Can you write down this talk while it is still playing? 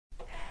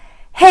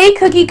Hey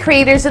cookie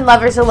creators and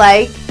lovers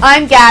alike,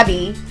 I'm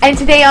Gabby, and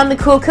today on the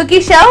Cool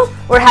Cookie Show,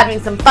 we're having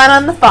some fun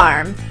on the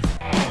farm.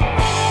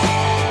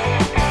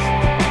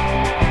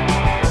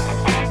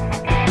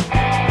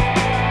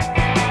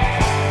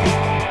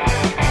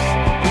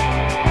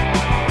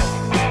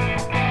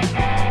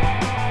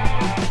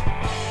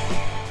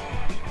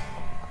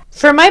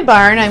 For my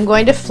barn, I'm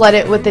going to flood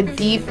it with a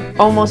deep,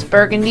 almost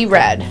burgundy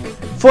red.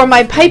 For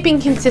my piping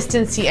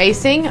consistency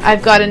icing,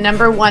 I've got a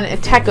number 1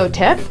 Ateco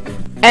tip.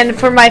 And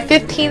for my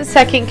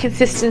 15-second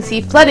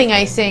consistency flooding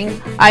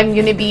icing, I'm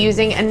going to be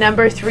using a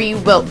number 3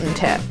 Wilton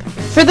tip.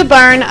 For the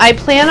barn, I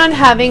plan on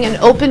having an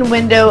open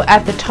window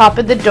at the top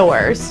of the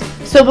doors.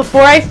 So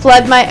before I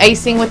flood my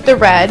icing with the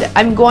red,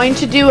 I'm going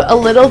to do a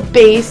little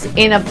base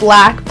in a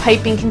black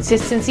piping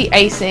consistency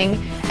icing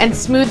and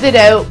smooth it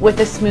out with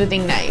a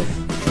smoothing knife.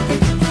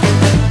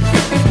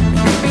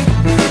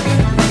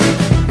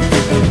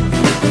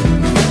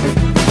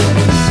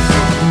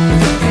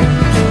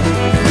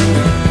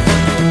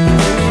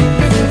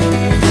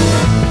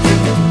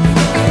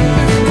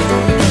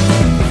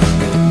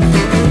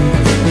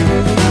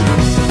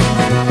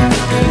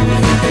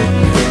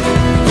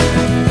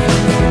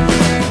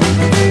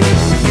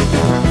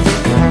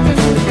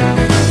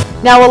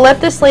 Now we'll let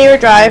this layer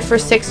dry for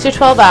 6 to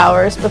 12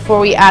 hours before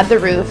we add the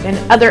roof and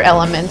other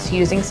elements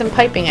using some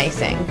piping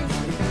icing.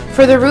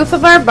 For the roof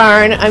of our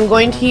barn, I'm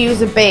going to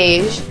use a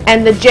beige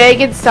and the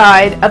jagged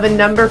side of a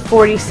number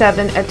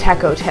 47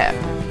 Ateco tip.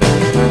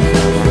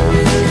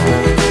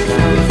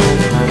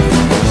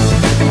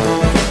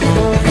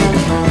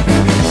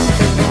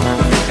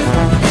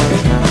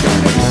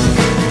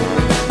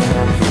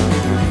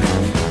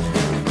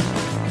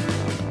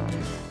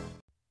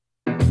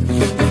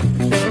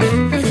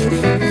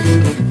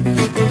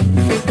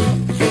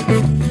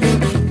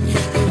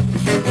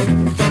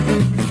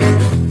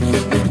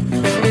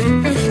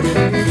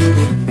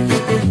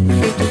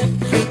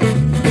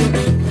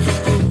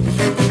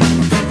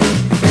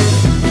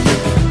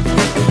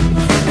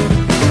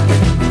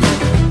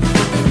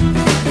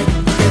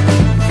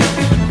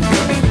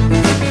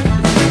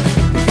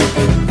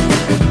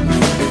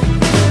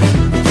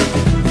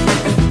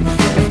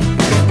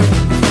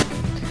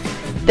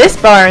 This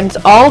barn's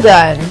all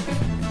done.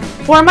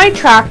 For my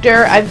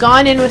tractor, I've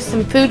gone in with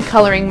some food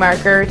coloring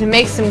marker to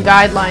make some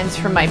guidelines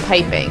for my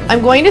piping.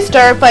 I'm going to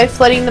start by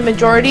flooding the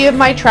majority of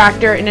my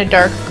tractor in a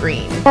dark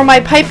green. For my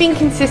piping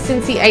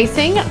consistency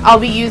icing, I'll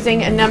be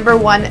using a number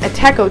 1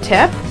 Ateco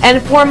tip. And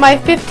for my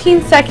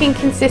 15-second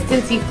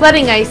consistency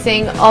flooding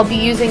icing, I'll be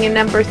using a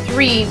number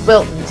 3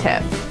 Wilton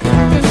tip.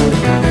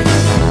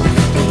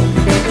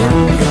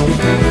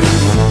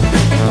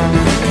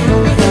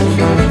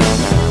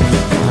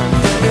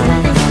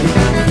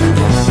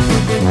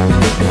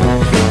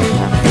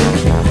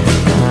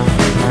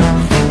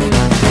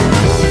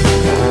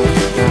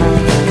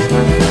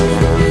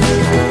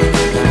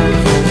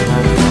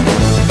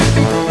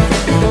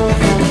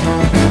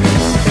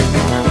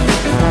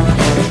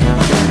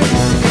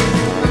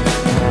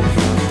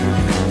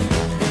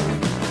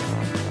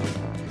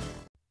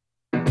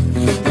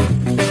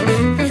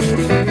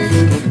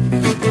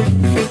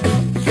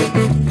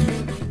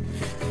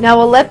 Now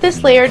we'll let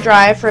this layer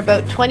dry for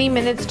about 20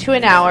 minutes to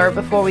an hour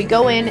before we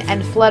go in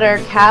and flood our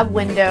cab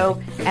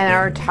window and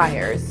our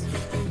tires.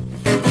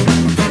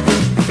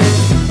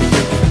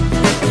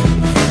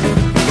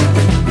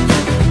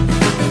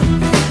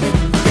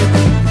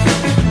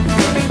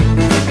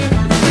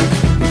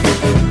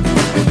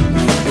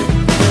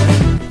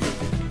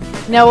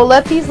 Now we'll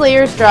let these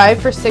layers dry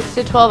for 6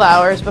 to 12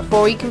 hours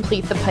before we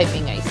complete the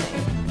piping icing.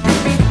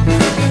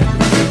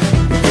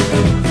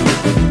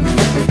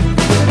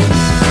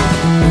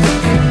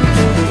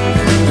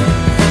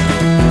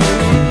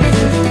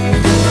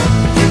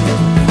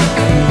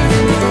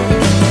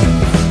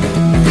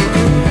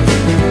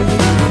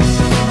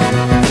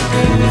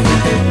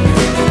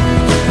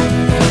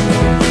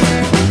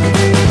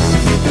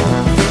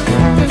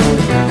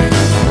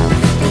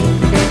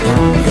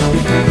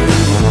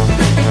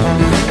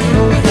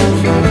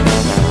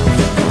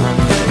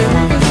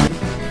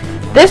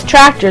 This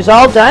tractor's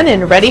all done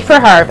and ready for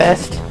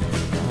harvest.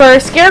 For our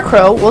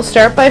scarecrow, we'll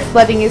start by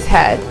flooding his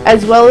head,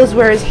 as well as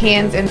where his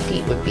hands and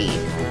feet would be.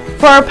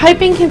 For our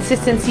piping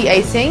consistency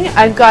icing,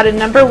 I've got a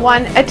number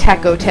 1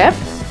 Ateco tip,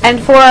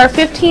 and for our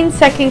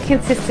 15-second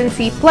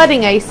consistency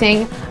flooding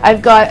icing,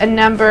 I've got a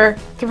number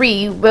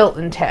 3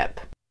 Wilton tip.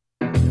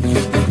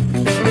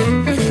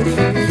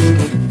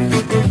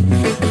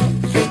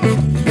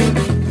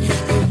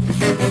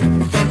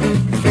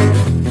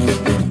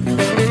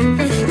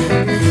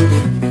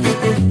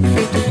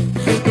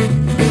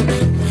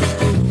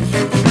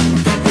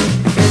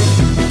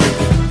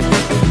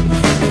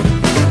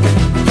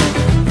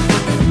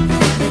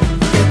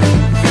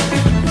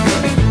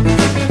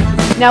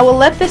 Now we'll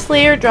let this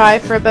layer dry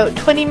for about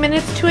 20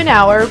 minutes to an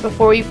hour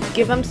before we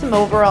give him some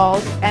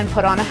overalls and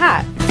put on a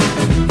hat.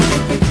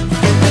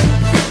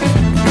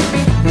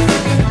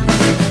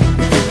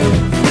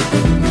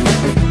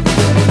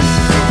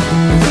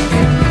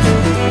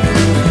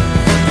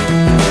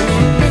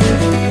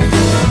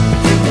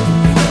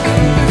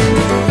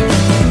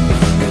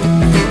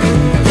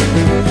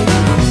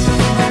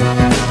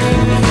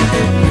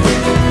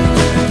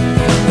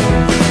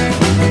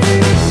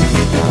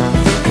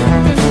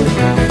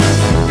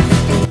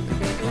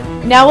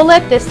 Now we'll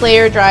let this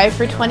layer dry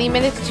for 20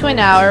 minutes to an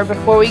hour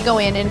before we go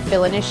in and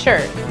fill in his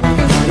shirt.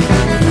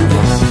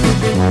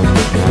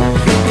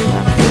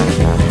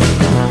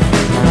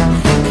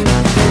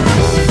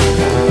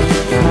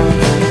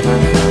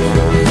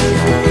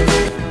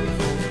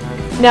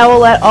 Now we'll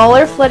let all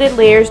our flooded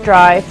layers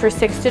dry for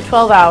 6 to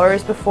 12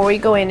 hours before we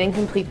go in and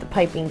complete the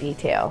piping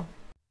detail.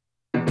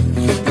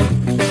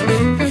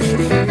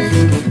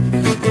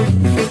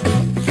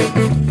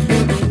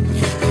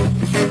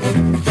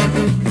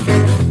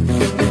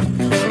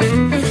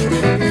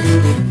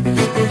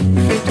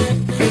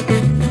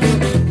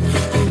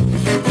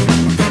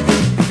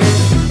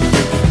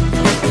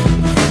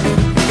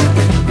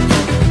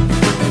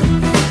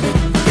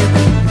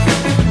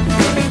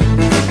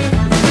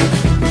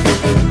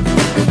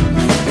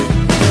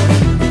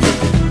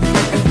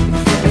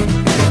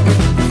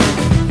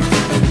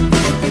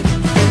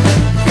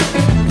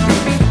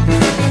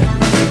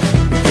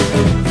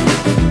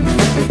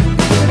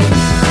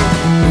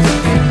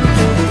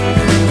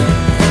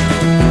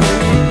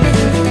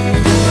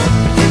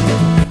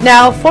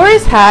 Now for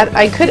his hat,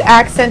 I could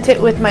accent it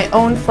with my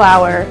own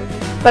flower,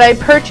 but I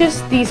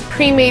purchased these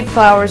pre-made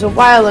flowers a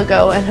while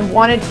ago and have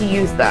wanted to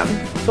use them.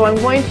 So I'm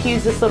going to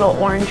use this little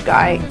orange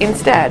guy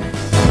instead.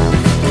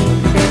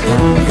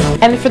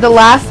 And for the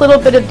last little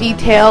bit of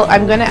detail,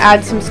 I'm going to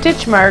add some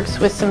stitch marks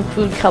with some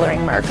food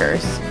coloring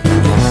markers.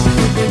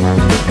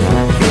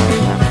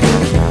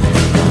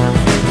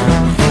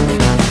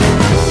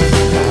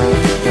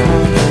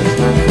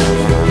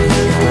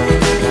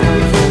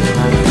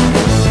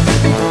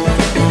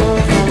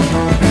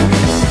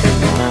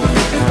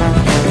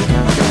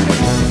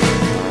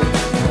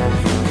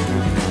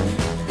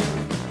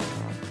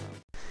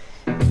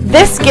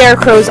 This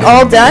scarecrow's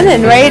all done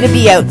and ready to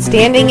be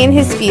outstanding in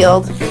his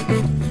field.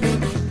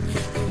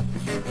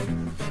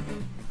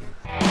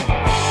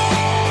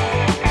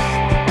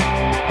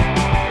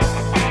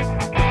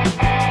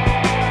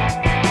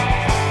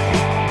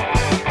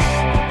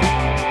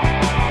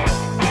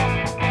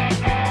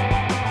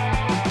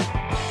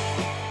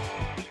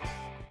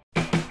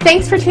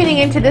 Thanks for tuning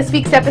in to this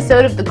week's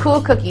episode of The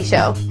Cool Cookie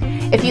Show.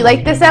 If you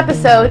liked this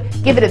episode,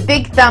 give it a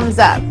big thumbs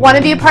up. Want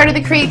to be a part of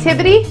the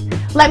creativity?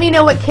 Let me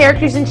know what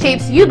characters and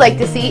shapes you'd like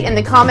to see in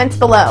the comments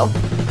below.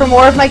 For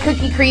more of my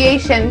cookie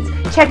creations,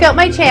 check out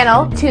my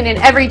channel, tune in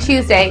every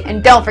Tuesday,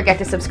 and don't forget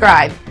to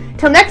subscribe.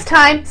 Till next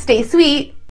time, stay sweet!